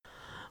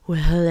Well,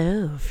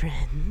 hello,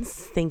 friends.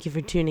 Thank you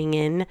for tuning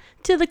in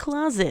to The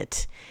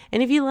Closet.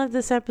 And if you love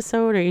this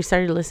episode or you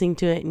started listening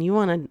to it and you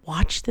want to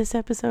watch this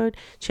episode,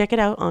 check it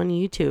out on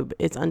YouTube.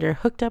 It's under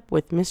Hooked Up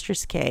with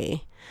Mistress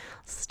K.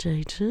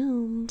 Stay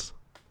tuned.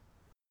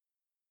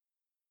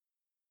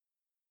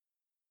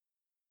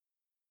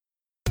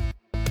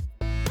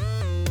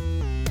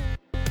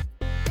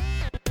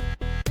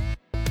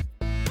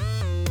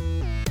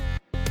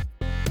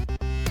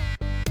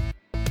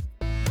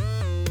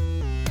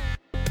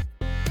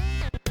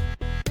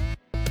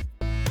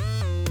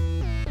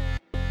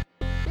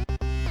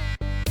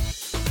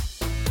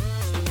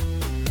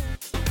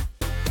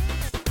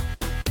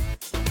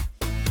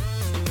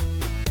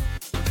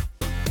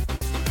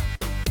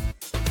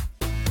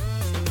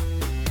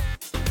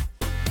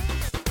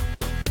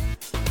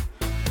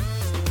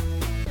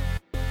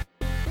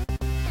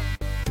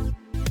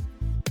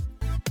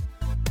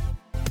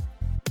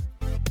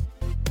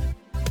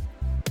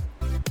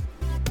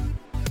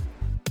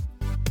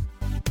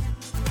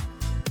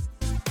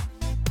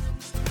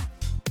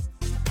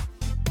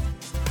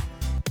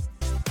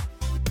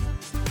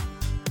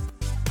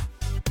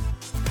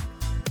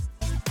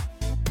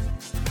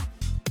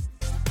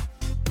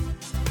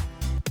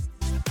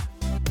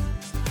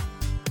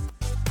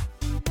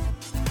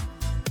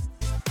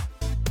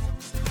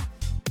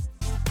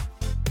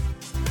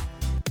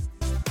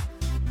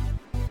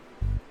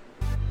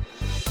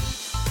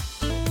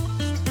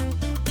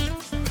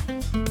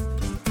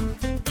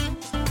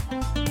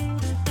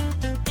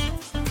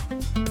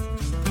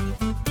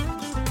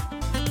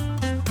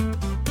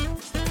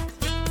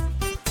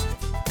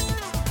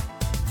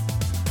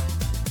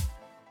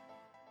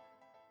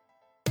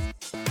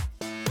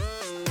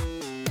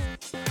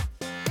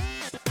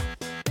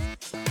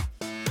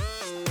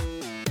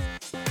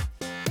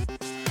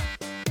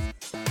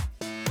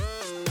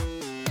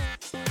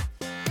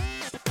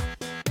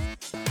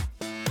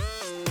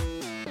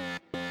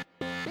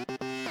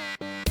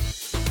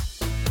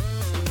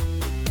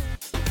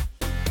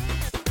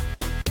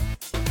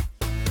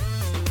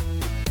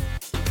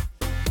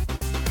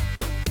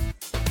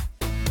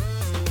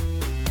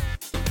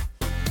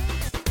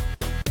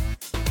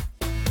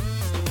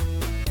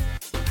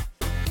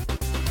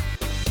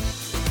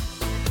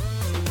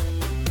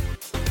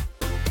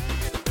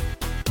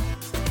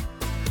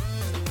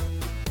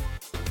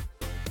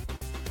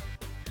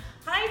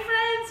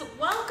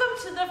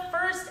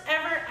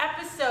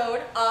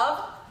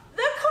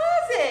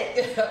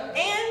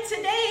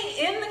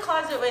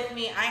 With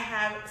me, I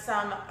have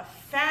some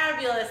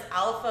fabulous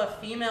alpha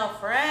female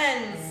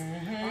friends.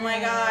 Oh my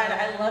god,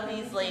 I love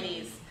these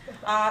ladies.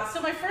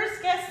 So my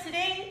first guest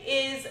today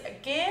is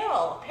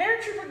Gayle,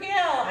 Paratrooper Gayle.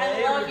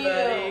 I love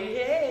everybody. You.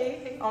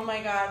 Hey. Oh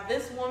my god,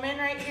 this woman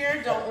right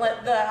here, don't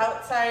let the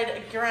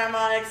outside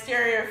grandma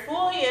exterior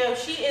fool you.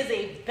 She is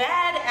a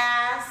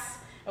badass,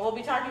 and we'll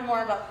be talking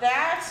more about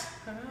that.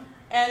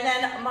 And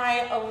then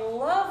my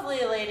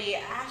lovely lady,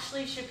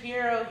 Ashleigh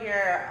Shapiro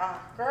here.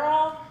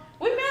 Girl,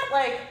 we met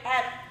like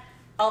at,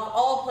 of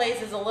all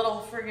places, a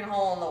little friggin'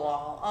 hole in the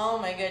wall. Oh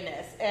my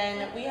goodness.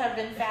 And we have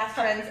been fast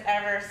friends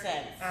ever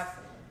since.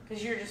 Absolutely.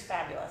 Because you're just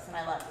fabulous and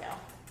I love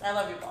you. I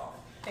love you both.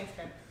 Thanks,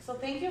 friend. So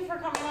thank you for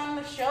coming on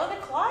the show, The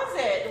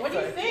Closet. What do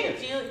you think?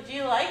 Do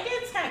you like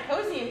it? It's kind of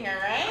cozy in here,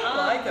 right?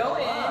 I like it a Go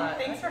lot.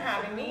 in. Thanks for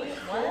having me.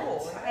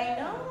 Cool. I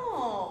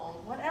know.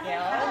 Whatever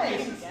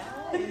Guys.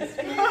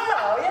 happens.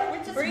 Wow, yeah, we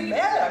just Bring met.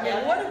 I mean,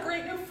 together. what a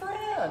great new friend.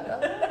 I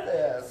love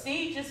this.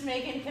 See, just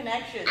making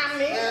connections. I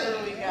mean,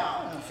 There we go.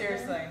 yeah.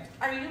 Seriously.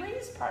 Are you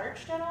ladies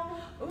parched at all?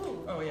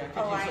 Ooh. Oh, yeah.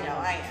 Oh, I know,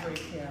 I am.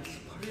 Yes.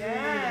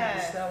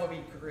 Yes. That would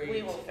be great.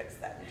 We will fix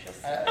that in just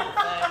Thank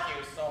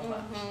you so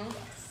much.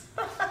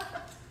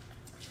 Mhm.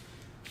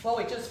 Well,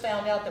 we just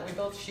found out that we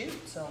both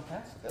shoot, so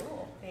that's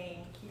cool.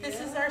 Thank you. This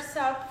is our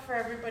sub for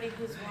everybody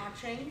who's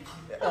watching.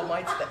 Oh,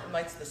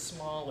 mine's the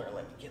smaller.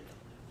 Let me get the.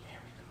 There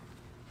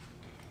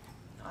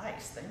we go.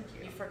 Nice, thank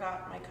You you.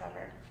 forgot my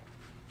cover.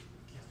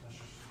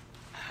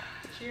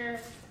 Cheers.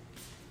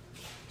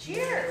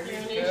 Cheers.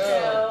 Here New we go.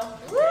 show.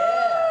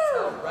 Yes,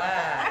 Woo! all right.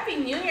 Happy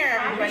New Year,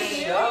 everybody. Happy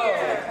New Show.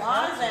 Year.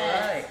 Closet.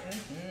 That's right.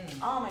 Mhm.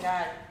 Oh my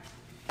god.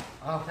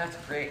 Oh, that's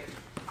great.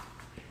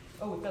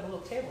 Oh, we've got a little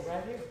table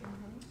right here.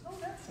 Oh,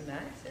 that's nice.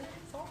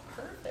 It's all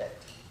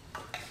perfect.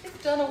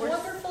 You've done a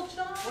wonderful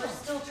job. We're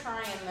still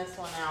trying this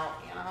one out,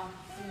 you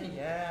know.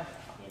 Yeah.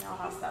 You know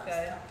how subs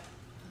Okay.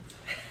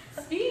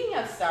 go. Speaking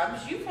of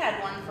subs, you've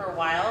had one for a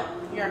while,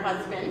 your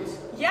husband.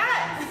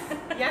 Yes.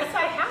 Yes,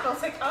 I have. I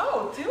was like,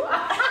 oh, do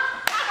I?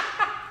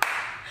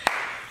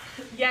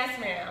 Yes,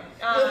 ma'am.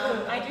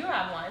 I do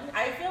have one.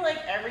 I feel like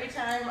every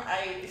time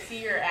I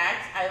see your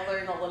act, I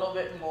learn a little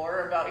bit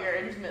more about your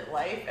intimate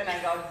life, and I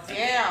go,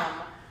 damn.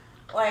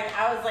 Like,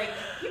 I was like,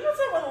 he puts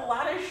up with a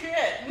lot of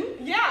shit.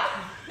 Yeah.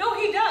 No,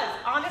 he does.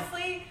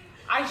 Honestly,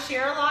 I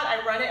share a lot.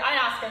 I run it. I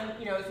ask him,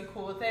 is he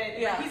cool with it?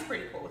 Yeah. He's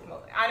pretty cool with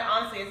most. I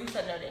honestly hasn't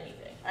said no to anything.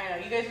 I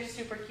know, you guys are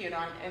super cute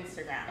on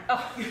Instagram.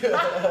 Oh.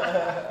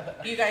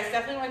 You guys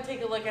definitely want to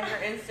take a look at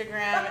her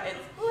Instagram.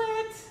 It's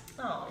lit.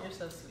 Oh, you're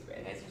so sweet, You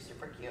baby. guys are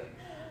super cute.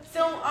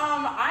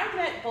 I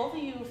met both of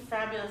you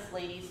fabulous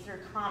ladies through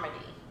comedy.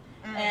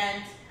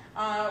 And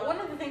one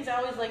of the things I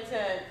always like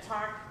to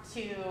talk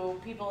to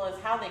people is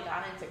how they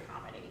got into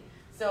comedy.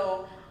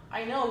 So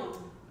I know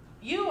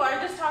I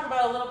just talk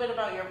about a little bit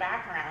about your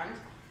background.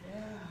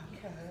 Yeah,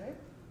 okay.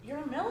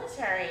 You're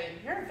military.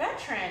 You're a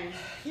veteran.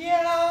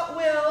 Yeah,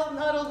 well,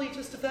 not only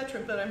just a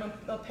veteran, but I'm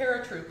a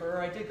paratrooper.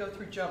 I did go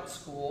through jump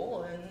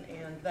school and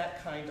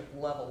that kind of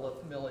level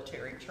of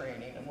military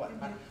training and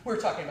whatnot. We were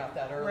talking about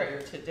that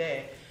earlier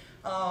today.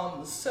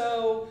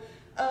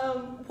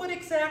 What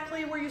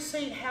exactly were you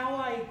saying? How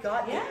I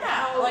got?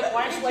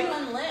 Why did you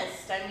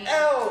enlist? I mean.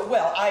 Oh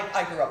well,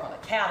 I grew up on a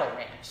cattle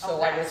ranch,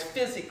 so I was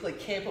physically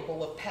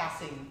capable of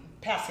passing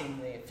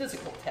the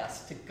physical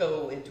test to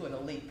go into an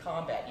elite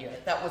combat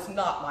unit. That was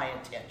not my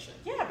intention.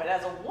 Yeah, but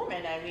as a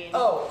woman, I mean.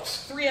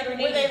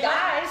 380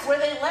 guys. Were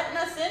they letting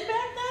us in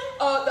back then?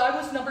 I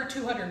was number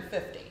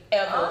 250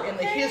 ever in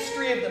the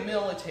history of the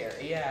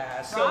military.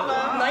 Yeah. So in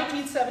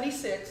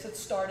 1976, it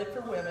started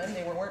for women.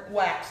 They weren't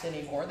WACs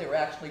anymore. They were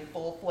actually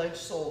full-fledged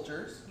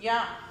soldiers.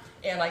 Yeah.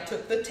 And I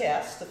took the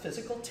test, the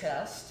physical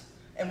test,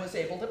 and was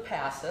able to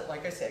pass it.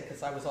 Like I said,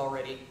 because I was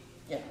already,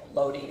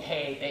 loading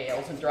hay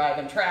bales and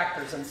driving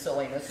tractors and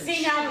silliness.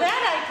 See, now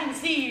that I can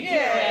see you doing.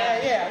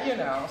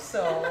 Yeah,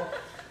 so.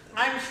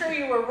 I'm sure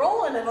you were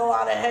rolling in a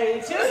lot of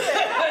hay, too.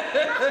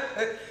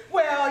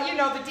 Well,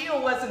 the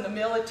deal was in the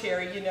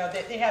military,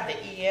 they had the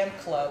EM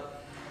club,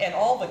 and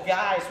all the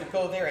guys would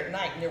go there at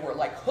night, and there were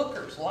like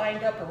hookers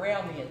lined up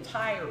around the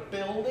entire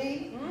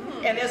building,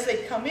 and as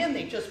they come in,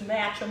 they just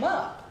match them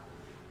up.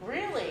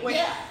 Really? Well,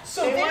 yeah.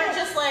 So they weren't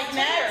just like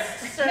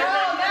next. No,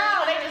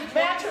 they just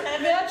match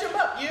them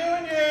up. You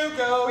and you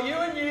go, you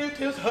and you,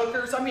 two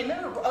hookers. I mean,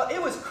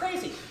 it was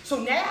crazy. So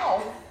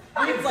now.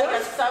 It's like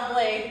a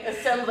subway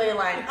assembly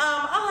line.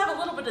 I'll have a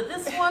little bit of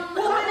this one.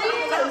 Well, it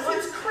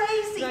is. It's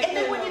crazy. And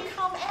then when you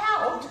come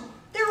out,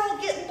 they're all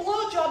getting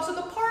blowjobs in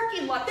the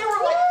parking lot. There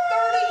were like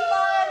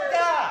 35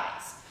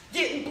 guys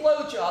getting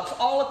blowjobs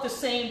all at the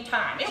same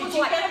time. It was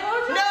Did you get a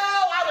blowjob? No,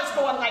 I was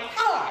going like,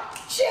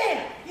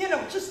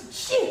 just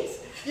jeez,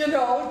 let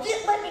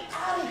me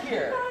out of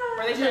here.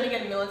 Were they trying to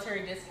get a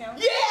military discount?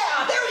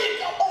 Yeah, there you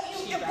go.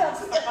 Oh, you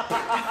got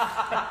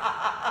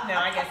No,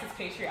 I guess it's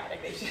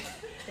patriotic.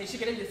 They should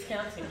get a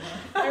discount too.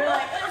 They're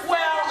like,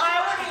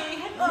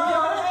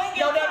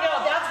 No,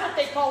 that's what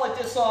they call a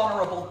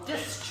dishonorable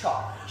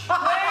discharge.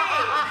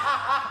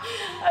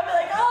 I'd be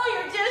like,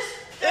 you're just.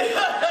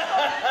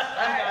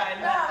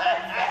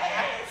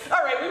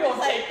 All right, we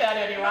won't take that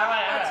anyway.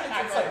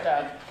 I'm so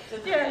done.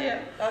 Yeah.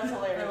 That's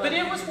hilarious. But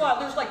it was wild.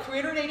 There's like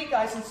 380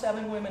 guys and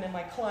 7 women in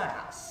my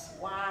class.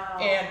 Wow.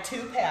 And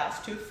 2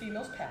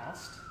 females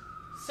passed.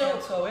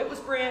 So it was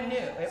brand new.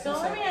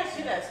 Let me ask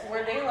you this.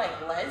 Were they like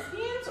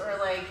lesbians or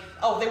like...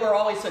 Oh, they were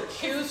always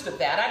accused of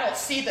that. I don't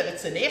see that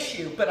it's an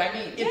issue, but I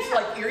mean, it's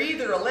like you're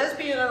either a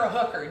lesbian or a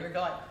hooker, and you're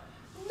going,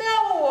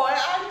 no,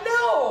 I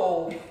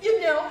know,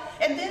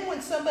 And then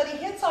when somebody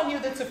hits on you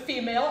that's a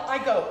female, I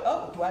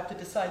go, do I have to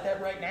decide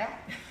that right now?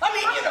 I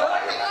mean,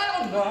 I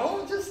don't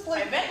know, just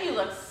like... I bet you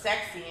look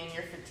sexy in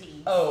your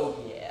fatigues. Oh,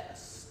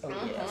 yes.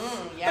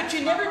 Yeah, but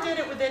you never did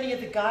it with any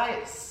of the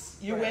guys.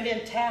 You went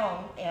in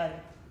town and...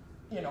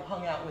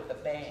 hung out with the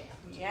band.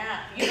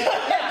 Yeah.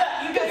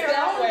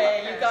 That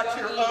way you got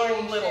your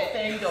own little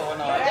thing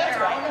going on. That's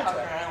right.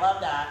 I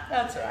love that.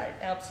 That's right.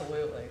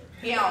 Absolutely.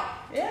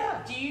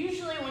 Yeah. Do you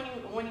usually,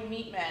 when you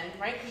meet men,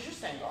 right, because you're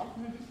single,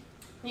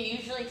 you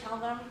usually tell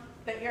them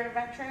that you're a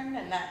veteran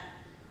and that,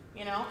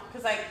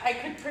 because I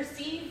could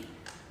perceive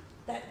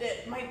that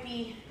it might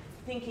be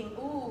thinking,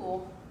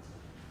 ooh,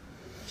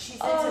 she's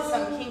into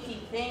some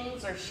kinky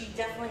things, or she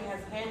definitely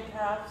has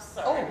handcuffs.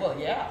 Or, well,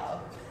 yeah.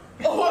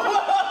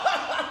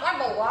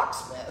 I'm a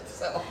locksmith,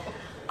 so.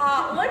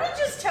 Let me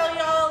just tell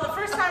y'all, the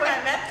first time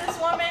I met this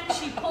woman,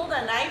 she pulled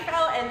a knife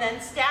out and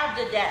then stabbed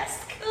a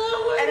desk.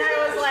 And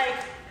I was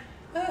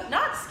like,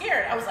 not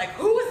scared. I was like,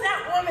 who is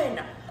that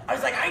woman? I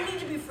was like, I need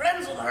to be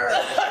friends with her.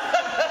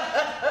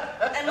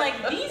 And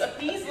like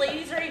these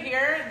ladies right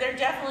here, they're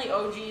definitely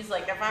OGs.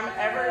 Like if I'm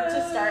ever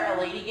to start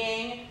a lady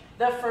gang,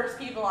 the first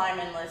people I'm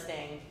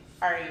enlisting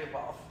are you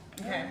both.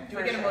 Okay. Do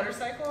we get a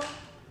motorcycle?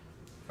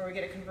 Or we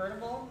get a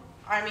convertible?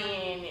 I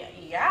mean,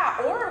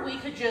 yeah, or we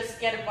could just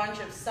get a bunch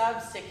of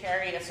subs to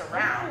carry us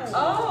around.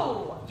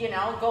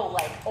 Go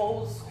like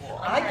old school.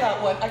 I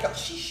got one.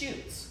 She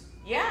shoots.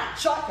 Yeah.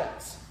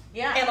 Shotguns.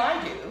 Yeah. And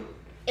I do.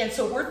 And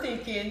so we're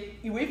thinking,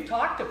 we've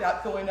talked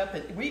about going up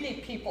and we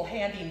need people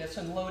handing us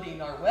and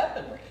loading our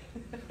weaponry.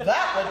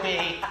 That would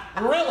be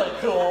really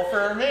cool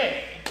for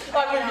me.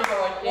 I would be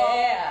going,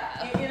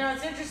 yeah.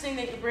 It's interesting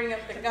that you bring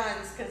up the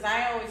guns, because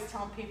I always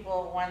tell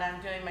people when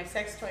I'm doing my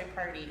sex toy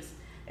parties,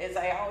 is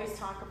I always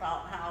talk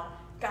about how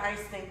guys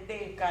think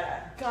they've got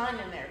a gun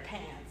in their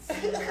pants,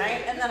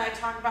 right? And then I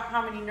talk about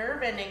how many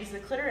nerve endings the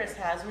clitoris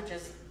has, which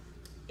is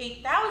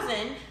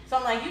 8,000. So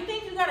I'm like, you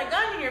think you got a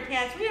gun in your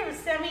pants? We have a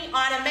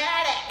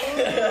semi-automatic.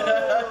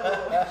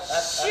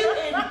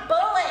 Shooting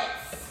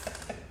bullets.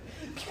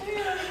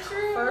 Yeah,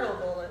 true. Fertile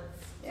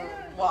bullets.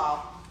 Yeah.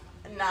 Well,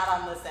 not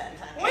on this end,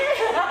 honey.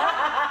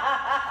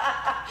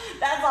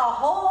 That's a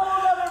whole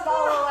other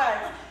ball of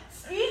wax.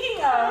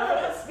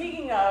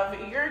 Speaking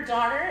of, your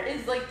daughter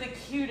is like the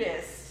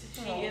cutest.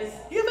 She is.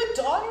 You have a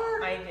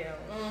daughter? I do.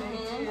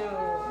 I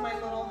do. My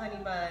little honey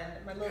bun,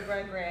 my little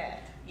rugrat.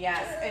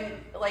 Yes, and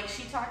like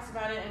she talks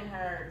about it in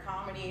her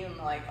comedy and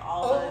like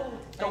all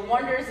the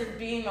wonders of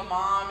being a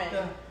mom,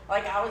 and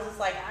like I was just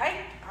like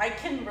I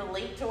can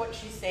relate to what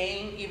she's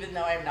saying even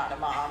though I'm not a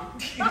mom.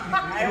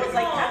 I was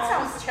like, that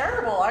sounds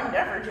terrible. I'm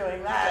never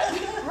doing that.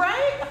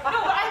 Right?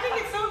 No, but I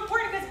think it's so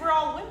important because we're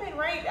all women,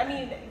 right? I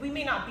mean, we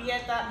may not be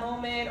at that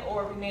moment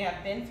or we may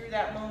have been through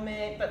that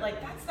moment, but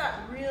like that's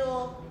that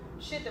real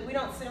shit that we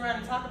don't sit around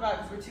and talk about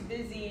because we're too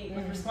busy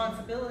with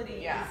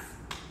responsibilities. Yeah.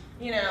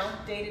 You know,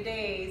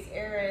 day-to-days,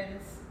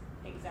 errands.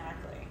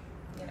 Exactly.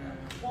 You know.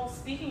 Well,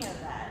 speaking of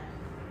that.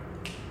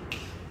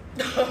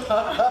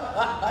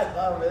 I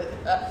love it.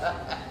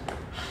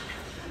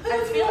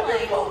 I feel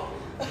like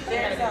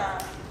there's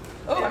a.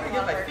 Oh, I can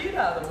get my feet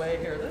out of the way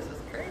here. This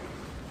is great.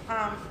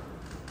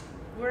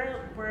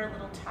 We're a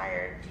little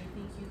tired. Do you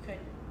think you could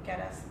get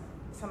us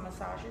some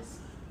massages?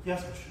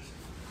 Yes, Mistress.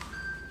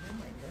 Oh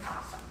my goodness.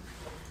 Awesome.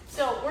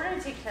 So we're gonna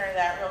take care of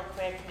that real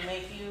quick and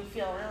make you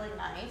feel really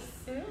nice.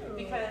 Ooh.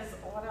 Because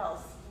what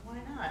else? Why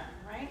not?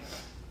 Right?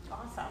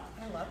 Awesome.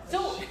 I love this.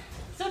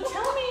 So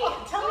tell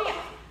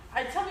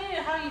me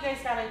how you guys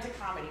got into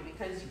comedy,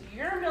 because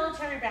your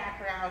military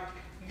background,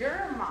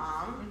 you're a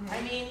mom. I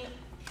mean,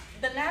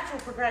 the natural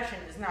progression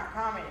is not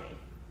comedy.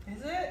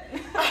 Is it?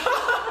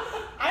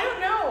 I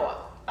don't know.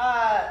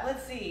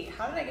 Let's see.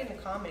 How did I get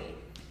into comedy?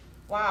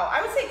 Wow.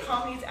 I would say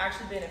comedy's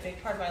actually been a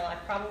big part of my life,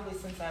 probably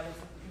since I was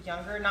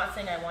younger. Not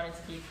saying I wanted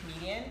to be a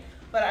comedian,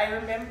 but I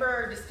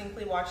remember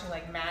distinctly watching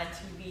like Mad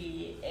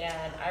TV,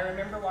 and I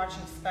remember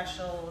watching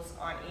specials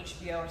on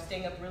HBO or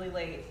staying up really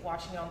late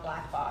watching it on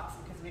Black Box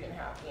because we didn't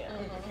have,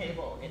 the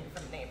cable in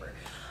from the neighbor.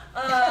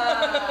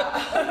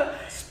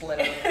 Split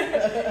it.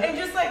 And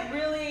just like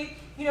really,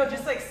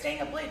 just like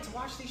staying up late to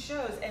watch these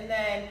shows. And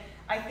then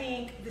I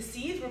think the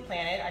seeds were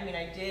planted. I mean,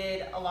 I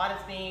did a lot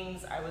of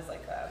things. I was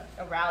like a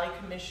rally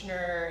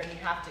commissioner, and you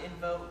have to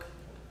invoke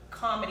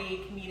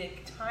comedic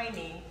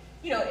timing,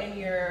 in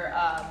your,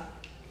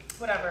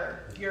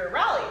 your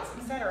rallies,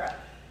 etc.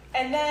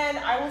 And then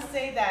I will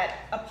say that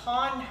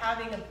upon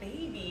having a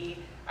baby,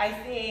 I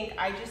think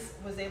I just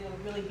was able to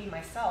really be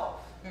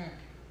myself.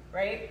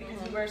 Right?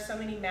 Because you wear so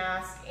many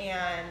masks,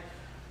 and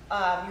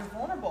you're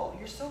vulnerable.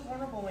 You're so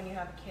vulnerable when you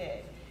have a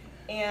kid.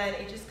 And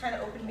it just kind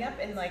of opened me up,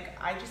 and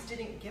like, I just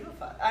didn't give a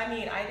fuck. I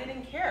mean, I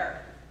didn't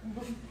care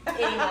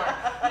anymore.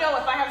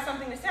 If I have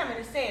something to say, I'm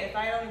going to say it. If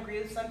I don't agree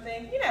with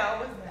something,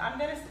 I'm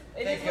going to,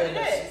 it is what it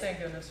is. Thank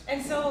goodness.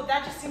 And so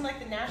that just seemed like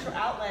the natural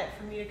outlet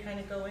for me to kind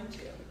of go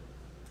into.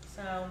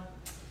 So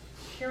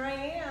here I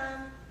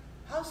am.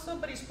 How's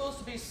somebody supposed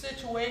to be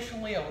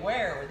situationally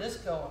aware with this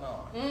going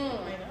on?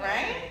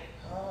 Right?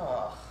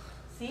 Oh,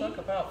 See? talk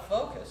about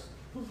focus.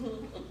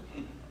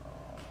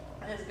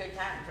 That's good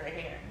times right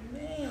here.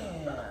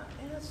 Man,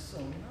 that's so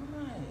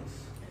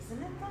nice.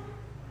 Isn't it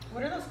though?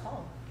 What are those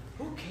called?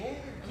 Who cares?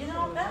 You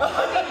know, that's I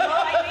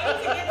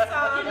need to get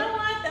some. You know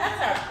what?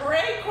 That's a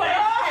great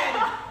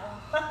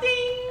question.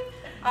 Ding!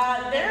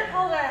 They're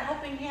called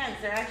Helping Hands.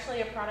 They're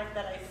actually a product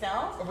that I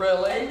sell.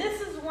 Really? And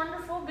this is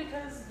wonderful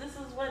because this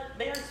is what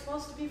they are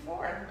supposed to be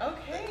for.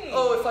 Okay.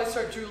 Oh, if I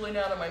start drooling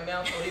out of my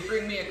mouth, will he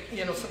bring me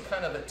some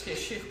kind of a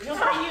tissue? He'll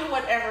buy you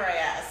whatever I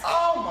ask.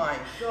 Oh my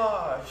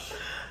gosh.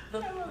 The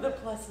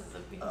pluses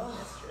of being a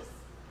mistress.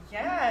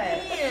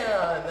 Yes.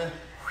 Man.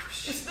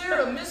 Is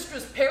there a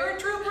Mistress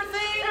Paratrooper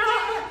thing?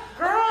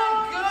 Girl,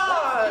 oh my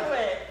God. let's do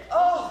it.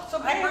 Oh,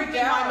 somebody I am bring me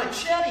down. my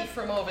machete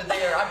from over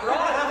there. I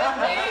brought it with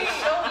me to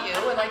show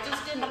you, and I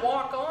just didn't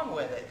walk on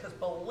with it, because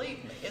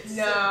believe me, it's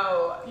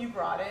No, you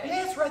brought it.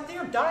 yeah, it's right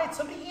there, died.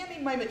 Somebody hand me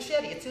my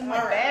machete. It's in my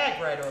All right.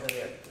 bag right over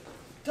there.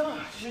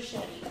 Gosh.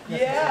 Machete.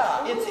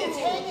 Yeah,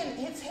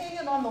 it's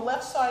hanging on the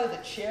left side of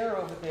the chair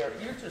over there.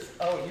 You're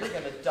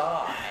gonna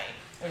die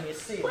when you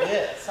see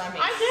this. I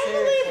mean, I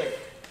can't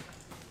seriously.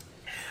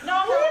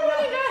 No.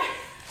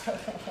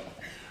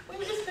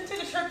 We just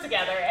took a trip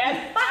together, and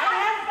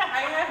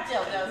I have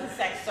dildos and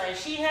sex toys.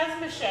 She has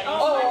machetes.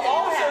 All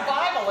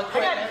survival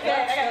equipment. I got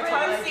That's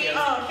what I plenty. do.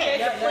 Oh, okay,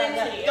 Yeah,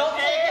 plenty. Don't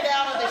take it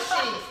out of the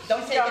sheath.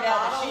 Don't take it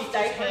out of the sheath.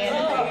 Just hand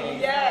it to me.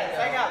 yes,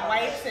 I got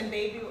wipes and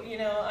baby.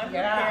 I'm prepared.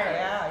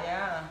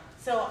 Yeah.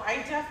 So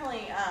I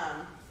definitely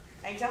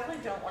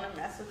don't want to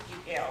mess with you,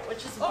 Gayle,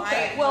 which is why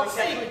Okay, I well, would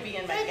definitely be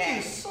in my thank gang.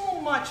 you so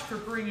much for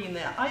bringing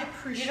that. I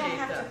appreciate You that. don't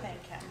have to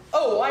thank him.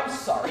 Oh, I'm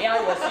sorry. I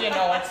was,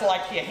 it's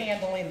like you're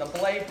handling the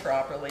blade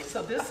properly.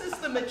 So this is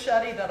the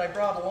machete that I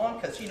brought along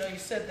because, you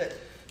said that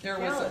there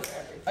was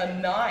a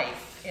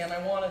knife, and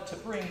I wanted to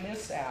bring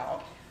this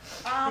out.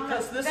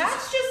 Because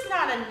That's just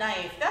not a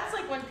knife. That's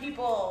like when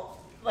people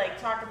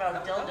talk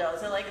about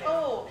dildos. They're like,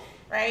 oh,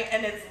 right,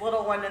 and it's a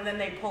little one, and then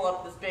they pull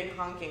up this big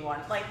honking one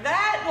like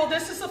that. Well,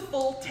 this is a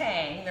full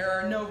tang. There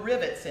are no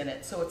rivets in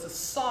it, so it's a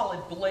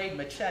solid blade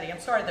machete. I'm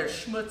sorry there's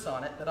schmutz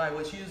on it, but I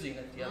was using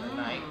it the other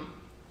night.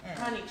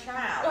 Honey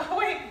child. Oh,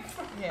 wait.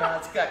 Yeah,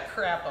 it's got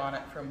crap on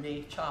it from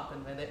me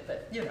chopping with it,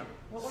 but you know.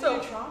 What were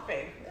you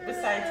chopping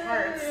besides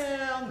hearts?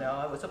 Well,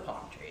 no, it was a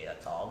palm tree,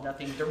 that's all.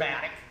 Nothing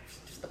dramatic.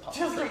 Just a palm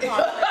tree.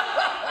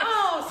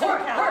 Oh, so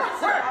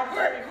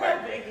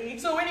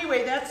So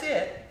anyway, that's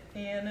it.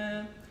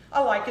 And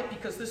I like it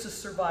because this is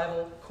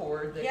survival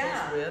cord that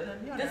goes with.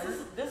 And, you know.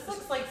 This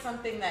looks like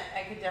something that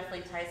I could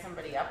definitely tie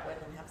somebody up with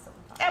and have some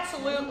fun.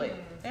 Absolutely,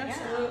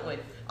 absolutely.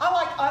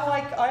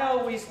 I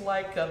always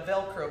like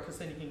Velcro because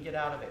then you can get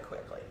out of it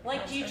quickly.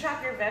 Like, do you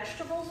chop your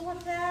vegetables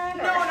with that?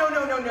 No.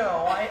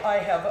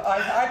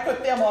 I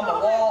put them on the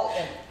wall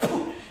and,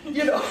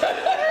 you know.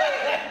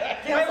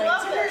 I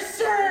love this.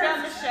 You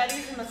got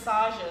machetes and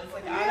massages.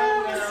 Like, I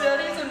don't know.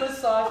 Machetes and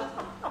massages.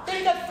 Then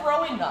you got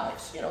throwing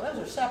knives. You know, those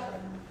are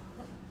separate.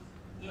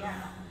 Yeah.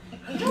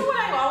 You know what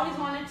I've always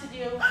wanted to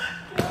do?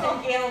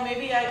 And Gayle,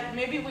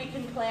 maybe we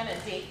can plan a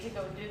date to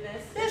go do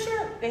this. Yeah,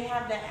 sure. They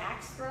have the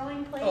axe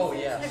throwing places. Oh,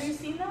 yes. Have you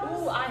seen those?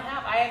 Ooh, I've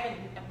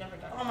never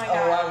done Oh it. my Oh,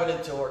 god. I would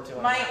adore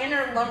doing My that.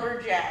 inner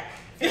lumberjack.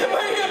 My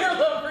inner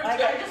lumberjack.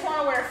 Like, I just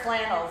want to wear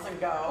flannels and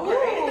go.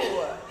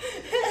 Ooh.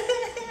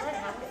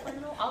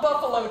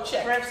 Buffalo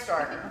check. Thrift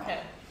store. Okay.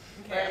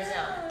 Right.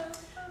 Yeah.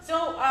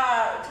 So,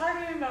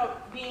 talking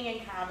about being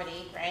in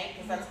comedy, right?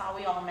 Because that's how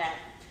we all met.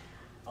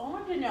 I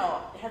wanted to know,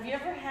 have you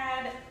ever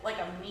had like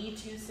a Me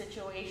Too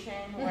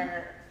situation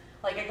where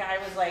like a guy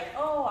was like,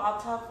 oh,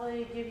 I'll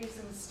totally give you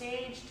some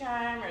stage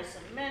time or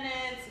some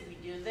minutes if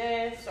you do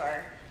this,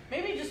 or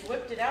maybe just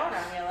whipped it out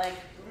on you like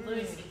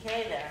Louis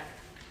C.K. there?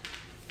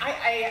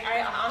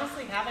 I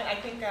honestly haven't. I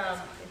think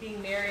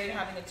being married,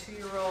 having a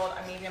 2-year-old,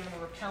 maybe I'm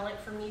a repellent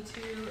for Me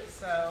Too,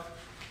 so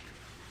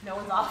no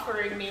one's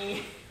offering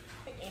me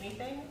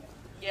anything.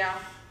 Yeah.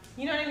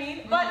 You know what I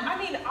mean? But I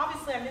mean,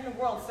 obviously I'm in the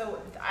world, so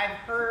I've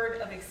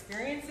heard of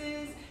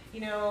experiences,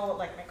 you know,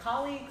 like my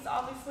colleagues,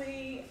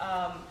 obviously,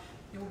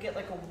 you will get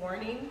like a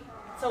warning.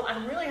 So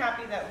I'm really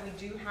happy that we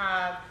do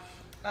have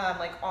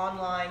like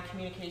online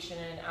communication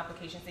and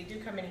applications. They do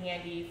come in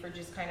handy for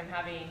just kind of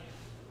having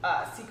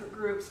secret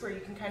groups where you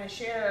can kind of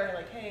share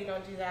like, hey,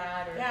 don't do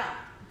that. Or Yeah.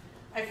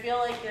 I feel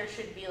like there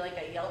should be like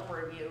a Yelp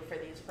review for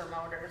these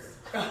promoters.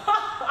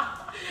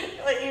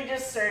 Like you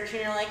just search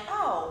and you're like,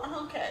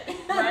 oh, okay.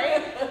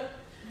 Right?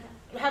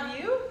 Have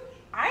you?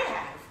 I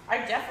have. I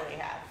definitely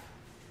have.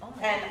 Oh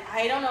my And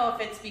I don't know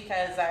if it's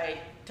because I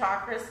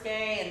talk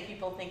risque and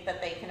people think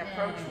that they can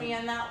approach me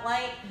in that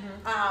light.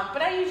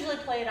 But I usually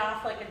play it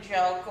off like a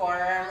joke, or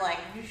I'm like,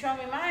 if you show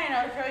me mine,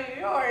 I'll show you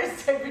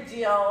yours type of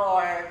deal.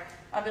 Or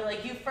I'll be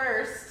like, you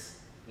first,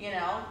 you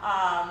know.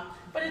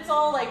 But it's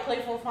all like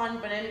playful fun,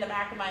 but in the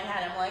back of my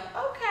head, I'm like,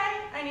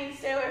 okay, I need to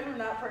stay away from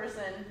that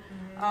person.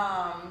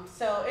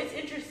 So it's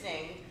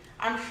interesting.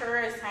 I'm sure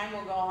as time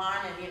will go on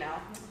and, you know,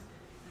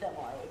 don't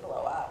worry,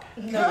 blow up.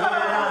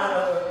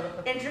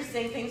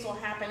 Interesting things will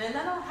happen, and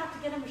then I'll have to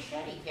get a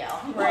machete, Gayle.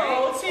 Right.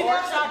 Oh,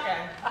 Or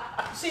shotgun.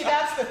 See,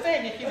 that's the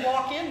thing. If you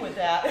walk in with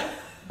that,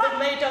 then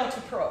they don't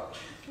approach.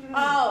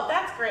 Oh,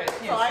 that's great. So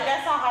Yes, I sir.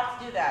 guess I'll have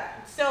to do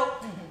that. So,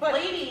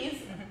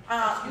 ladies,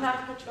 not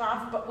to cut you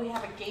off, but we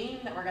have a game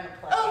that we're going to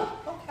play. Oh,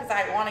 okay. Because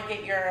I want to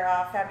get your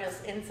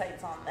fabulous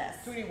insights on this.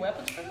 Do we need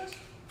weapons for this?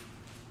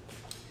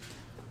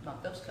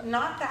 Not those kind.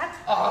 Not that.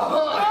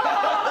 Oh.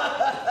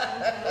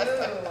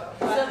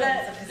 So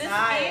that this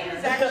game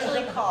is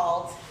actually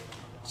called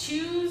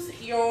Choose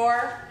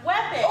Your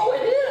Weapon. Oh,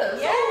 it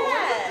is. Yes.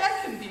 Oh, isn't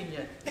that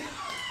convenient?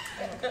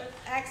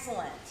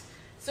 Excellent.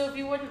 So if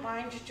you wouldn't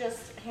mind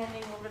just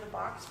handing over the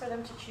box for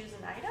them to choose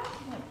an item.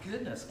 Oh my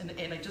goodness. And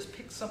I just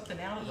picked something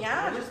out of the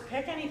Yeah, blue. just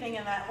pick anything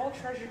in that whole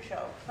treasure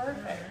trove.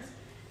 Perfect.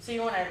 So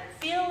you want to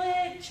feel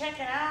it, check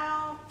it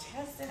out,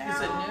 test it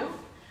out. Is it new?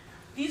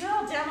 These are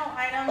all demo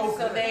items, Oh,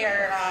 so good. they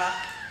are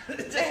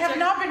they have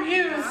not been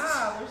used.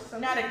 Wow, there's so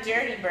Not a many.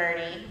 dirty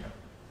birdie.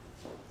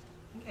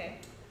 Okay.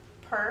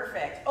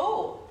 Perfect.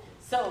 Oh,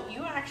 so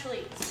you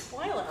actually,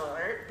 spoiler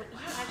alert, but you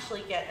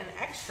actually get an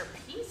extra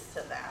piece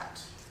to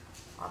that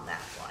on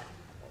that one,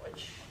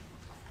 which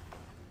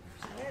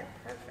there,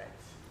 perfect.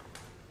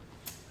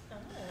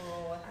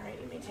 Oh. All right,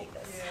 you may take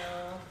this.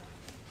 Yeah.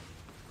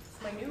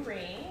 It's my new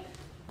ring.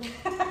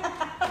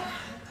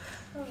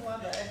 I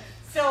love it.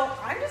 So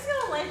I'm just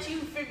gonna let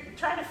you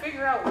try to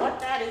figure out what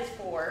that is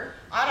for.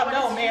 I don't what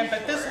know, it's man, used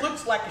but this for.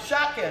 looks like a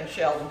shotgun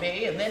shell to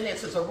me, and then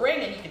this is a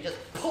ring, and you can just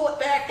pull it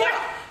back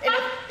out. And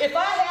if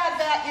I had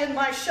that in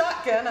my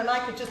shotgun, and I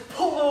could just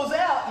pull those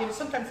out, you know,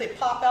 sometimes they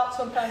pop out,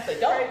 sometimes they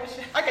don't.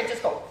 I could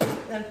just go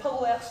and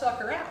pull that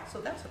sucker out.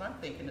 So that's what I'm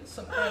thinking. It's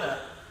some kind of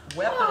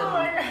weapon,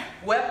 Oh,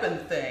 weapon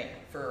thing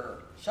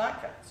for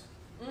shotguns.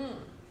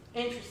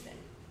 Interesting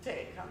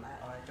take on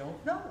that. I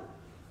don't know.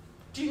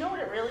 Do you know what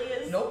it really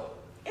is? Nope.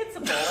 It's a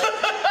bullet.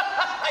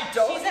 I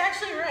don't. She's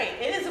actually right.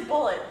 It is a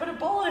bullet, but a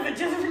bullet of a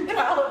different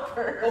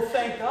caliber. Well,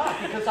 thank God,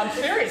 because I'm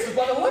serious. It's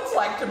what it looks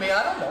like to me.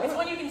 I don't It's know.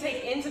 one you can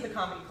take into the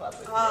comedy club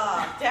with you.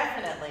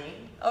 Definitely.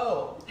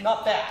 Oh,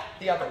 not that.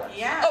 The other one.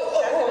 Yeah,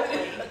 Oh.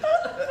 definitely.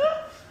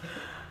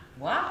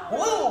 Wow.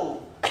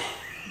 Whoa.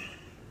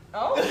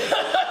 Oh. This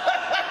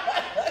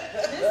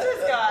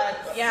has got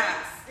Yeah.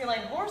 6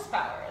 like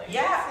horsepower. Like,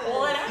 Yeah,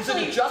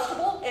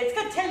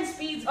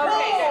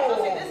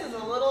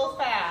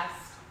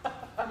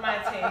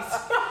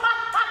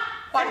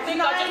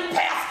 just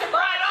passed it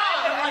right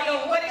on. I I go,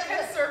 mean, what but it is could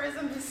this? serve as a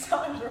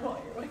massager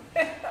while you're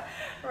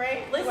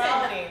right? Listen,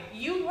 Duality.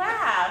 you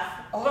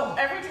laugh, Oh. but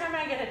every time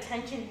I get a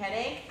tension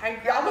headache, I Yeah,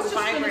 I grab was a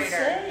just gonna vibrator.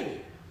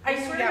 say. I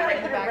swear to Yeah, God, right I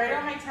in put the it back right there.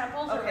 on my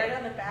temples or Okay. right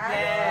on the back,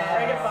 Yeah.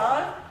 right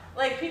above.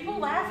 Like, people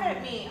laugh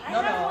at me. I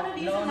have No, one of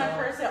these no, in my no.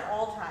 purse at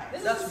all times.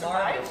 This That's is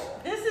survival.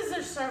 marvelous. This is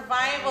a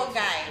survival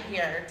guide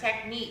here,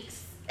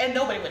 techniques. And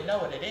nobody would know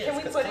what it is. Can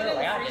we 'cause put it in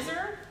clearly the I didn't.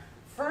 freezer?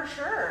 For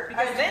sure.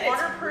 Because It's then it's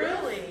waterproof.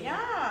 really-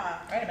 Yeah.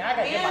 Wait a minute, I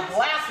gotta get my And-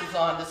 glasses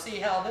on to see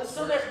how this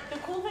So works. the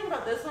cool thing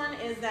about this one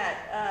is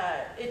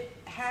that it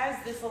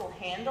has this little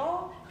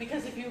handle,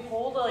 because if you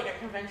hold like a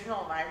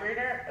conventional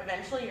vibrator,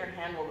 eventually your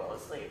hand will go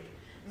asleep.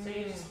 So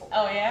you just hold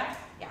Oh yeah?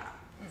 Yeah.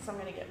 So I'm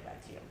gonna get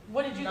back to you.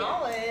 What did you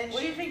Knowledge. get?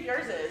 What do you think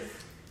yours is?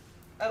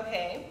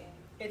 Okay.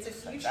 It's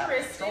a Like that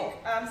futuristic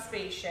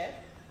spaceship.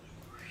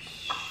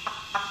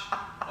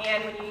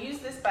 And when you use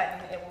this button,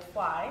 it will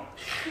fly.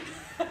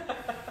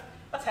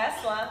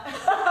 Tesla.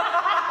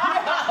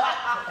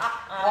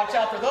 Watch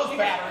out for those You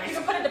batteries.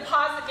 can put a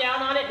deposit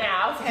down on it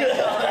now, $10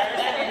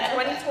 in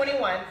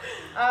 2021.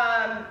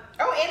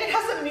 Oh, and it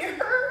has a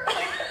mirror. Okay,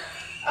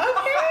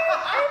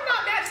 I'm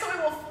not mad. So it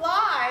will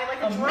fly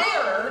like a A drone.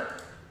 mirror?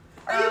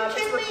 Are you It's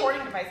kidding a me?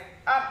 recording device.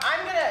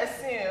 I'm gonna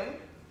assume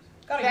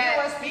Got a that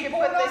USB you can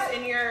port put on this it?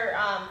 in your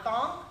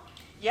thong,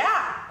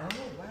 Yeah. Oh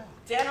wow.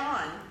 Dead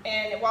on.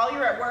 and while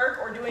you're at work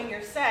or doing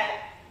your set,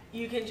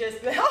 you can just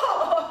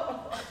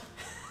oh.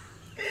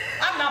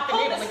 I'm not been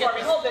Hold able this to get for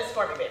me. this. Hold this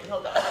for me, baby.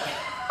 Hold on.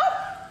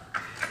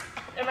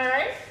 Am I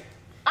right?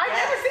 I've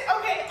Yes. never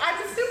seen. Okay,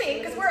 I'm assuming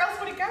because where else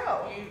would it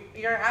go?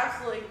 You're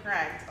absolutely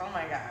correct. Oh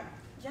my god.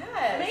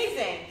 Yes.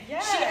 Amazing.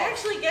 Yes. She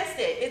actually guessed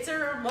it. It's a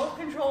remote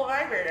control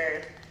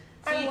vibrator.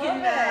 So I you love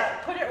can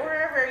it. put it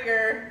wherever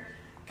your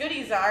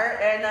goodies are,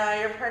 and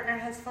your partner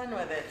has fun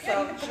with it. Yeah,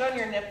 So you can put it on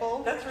your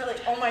nipple. that's really,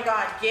 oh my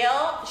god,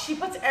 Gayle, she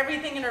puts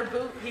everything in her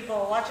boot,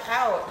 people, watch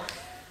out.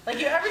 Like,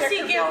 you ever Check see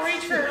her Gayle boots.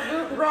 reach for her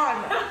boot,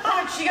 run.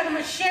 Run, she got a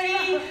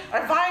machete,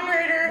 a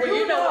vibrator. Well,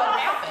 you know what knows?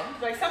 happened.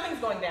 Like something's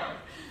going down.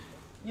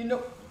 You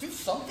know, do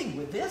something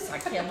with this. I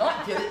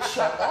cannot get it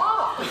shut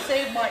off to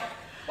save my.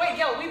 Wait,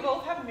 Gayle, we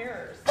both have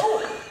mirrors.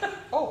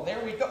 Oh, there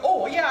we go.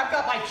 Oh, yeah, I've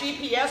got my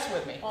GPS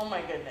with me. Oh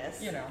my goodness.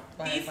 You know.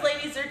 These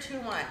ladies are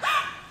too much.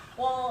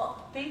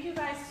 Well, thank you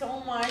guys so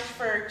much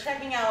for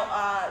checking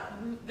out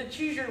the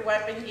Choose Your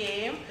Weapon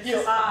game.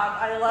 Yes.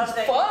 I love It's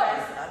that fun.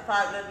 you guys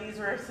thought that these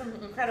were some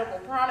incredible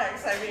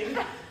products. I mean,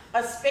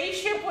 a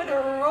spaceship with a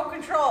remote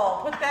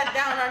control. Put that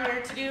down on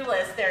your to-do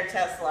list there,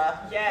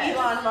 Tesla. Yes.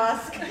 Elon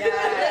Musk.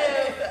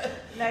 Yes.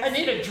 Next, I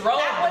need a drone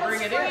that to one's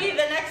bring it free. in.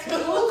 The next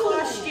one will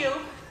cost you.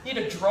 Need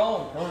a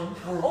drone.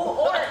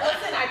 Oh, or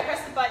listen, I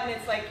press the button,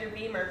 it's like your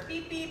beamer,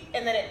 beep beep,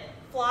 and then it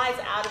flies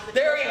out of the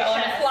There you go,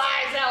 and it chest.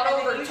 flies out And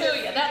then over you to just-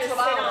 you. you That's just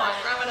what I sit on want.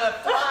 it. I'm gonna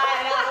fly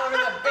it out over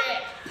the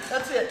bed.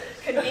 That's it.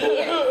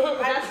 Convenient.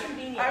 That's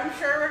convenient. I'm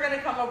sure we're going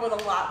to come up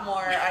with a lot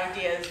more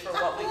ideas for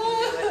what we can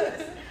do with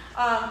this.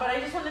 But I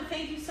just want to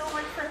thank you so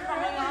much for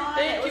coming on.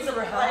 Thank it you was a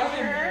for having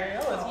pleasure. me.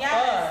 That was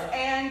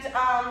yes. fun.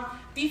 And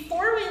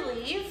before we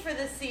leave for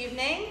this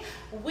evening,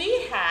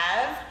 we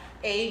have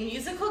a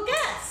musical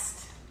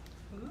guest.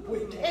 We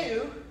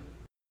do.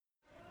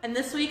 And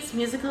this week's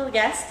musical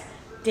guest,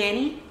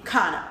 Danny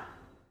Cano.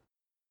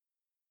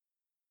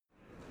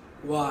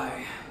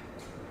 Why?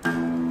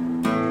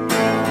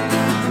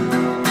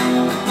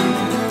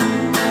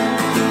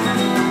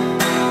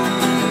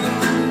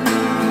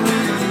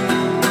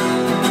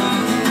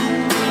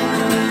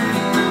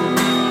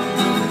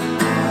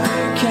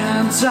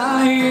 Can't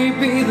I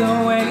be the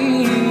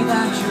way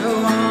that you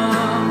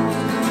want?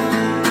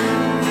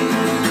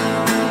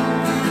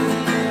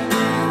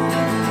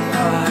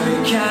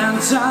 Why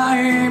can't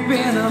I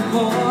be the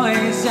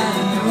poison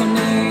you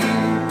need?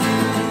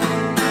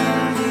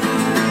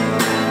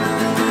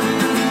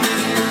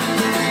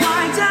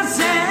 Why does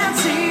it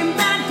seem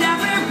that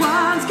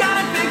everyone's got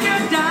it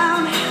figured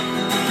out?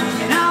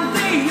 And I'm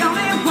the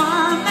only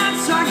one that's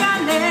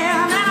struggling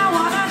and I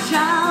wanna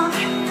shout.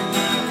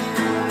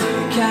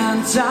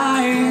 Can't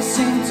I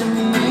seem to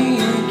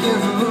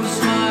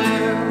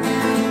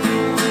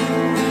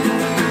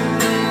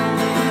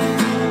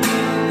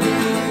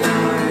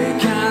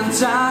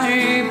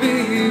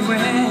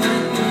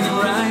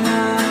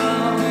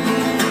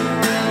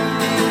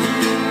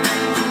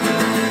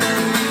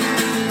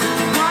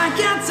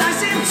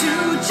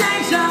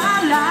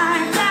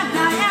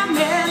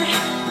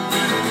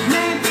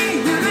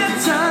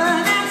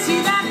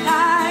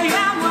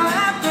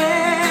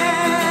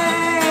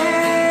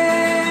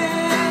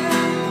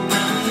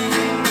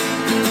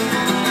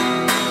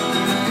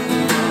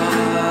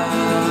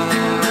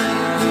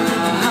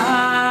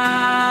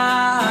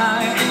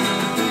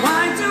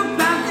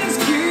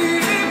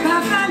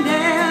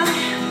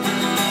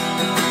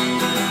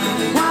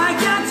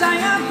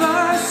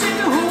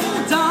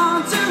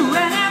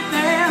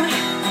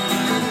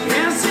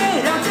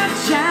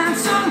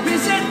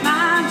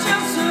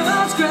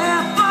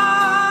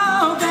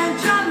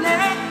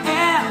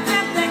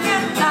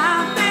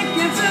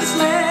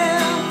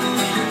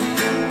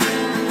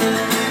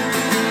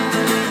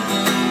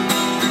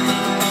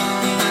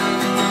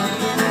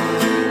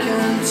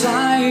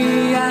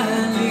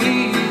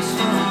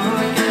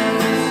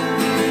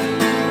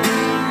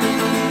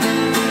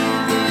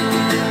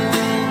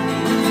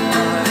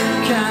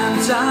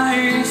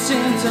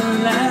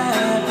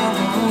let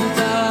all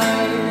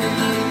die.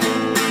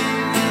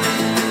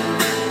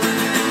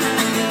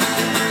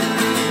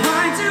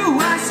 Why do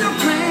I still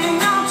cling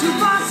on to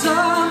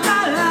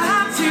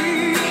personality?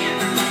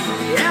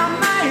 Am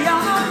I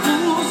on a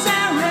fool's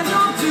errand,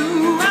 or do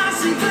I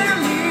see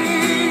clearly?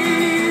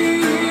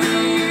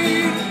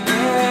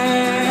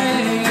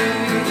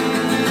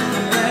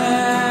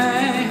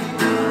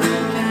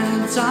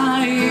 Can't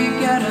I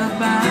get a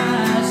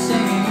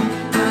passing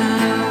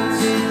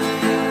glance?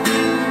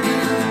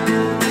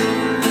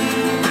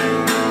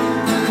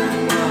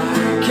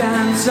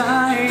 Can't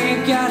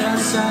I get a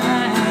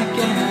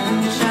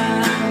second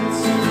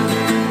chance?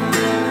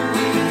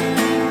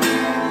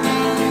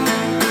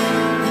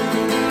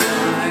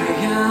 Why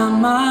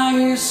am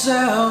I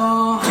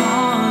so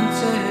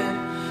haunted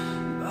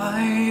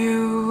by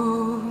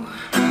you?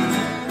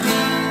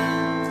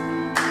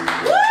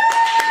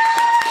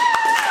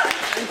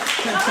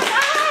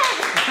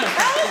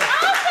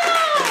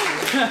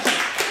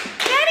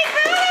 Danny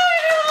Cano,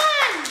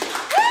 everyone!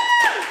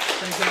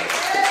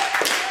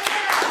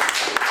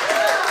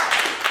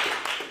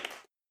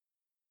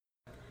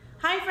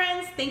 Hi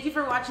friends, thank you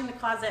for watching The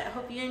Closet. I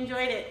hope you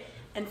enjoyed it.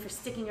 And for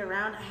sticking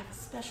around, I have a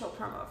special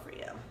promo for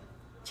you.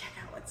 Check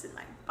out what's in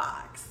my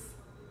box.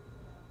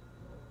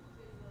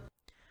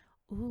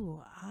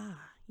 Ooh,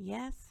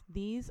 yes,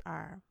 these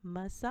are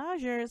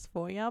massagers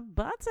for your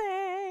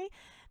butty.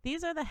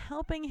 These are the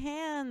helping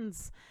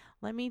hands.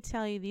 Let me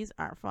tell you, these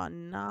are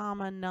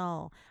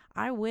phenomenal.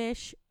 I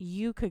wish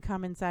you could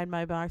come inside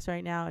my box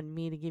right now and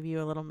me to give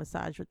you a little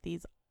massage with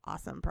these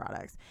awesome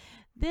products.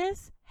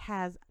 This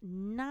has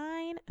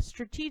 9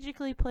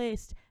 strategically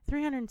placed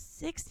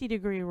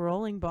 360-degree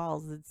rolling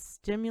balls that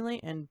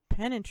stimulate and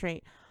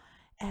penetrate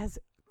as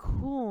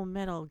cool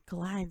metal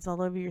glides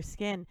all over your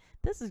skin.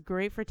 This is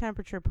great for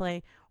temperature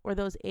play or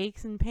those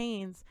aches and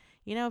pains.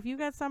 You know, if you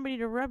got somebody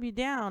to rub you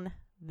down,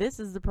 this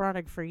is the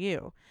product for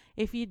you.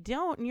 If you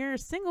don't and you're a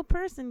single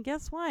person,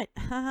 guess what?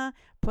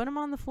 Put them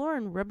on the floor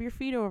and rub your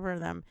feet over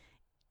them.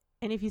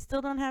 And if you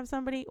still don't have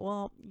somebody,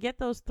 well, get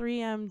those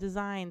 3M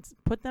designs,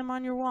 put them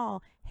on your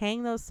wall,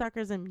 hang those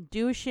suckers, and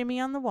do a shimmy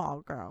on the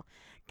wall, girl.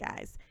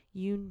 Guys,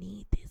 you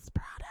need this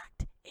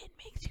product. It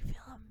makes you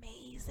feel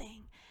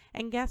amazing.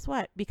 And guess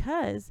what?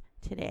 Because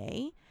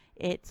today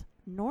it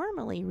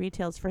normally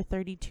retails for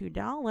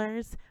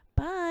 $32,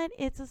 but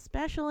it's a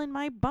special in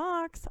my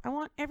box. I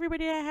want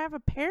everybody to have a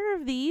pair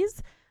of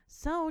these.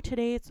 So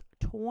today it's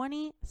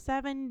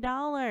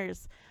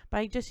 $27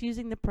 by just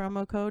using the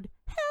promo code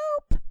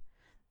HELP.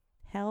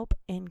 Help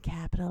in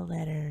capital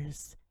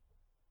letters.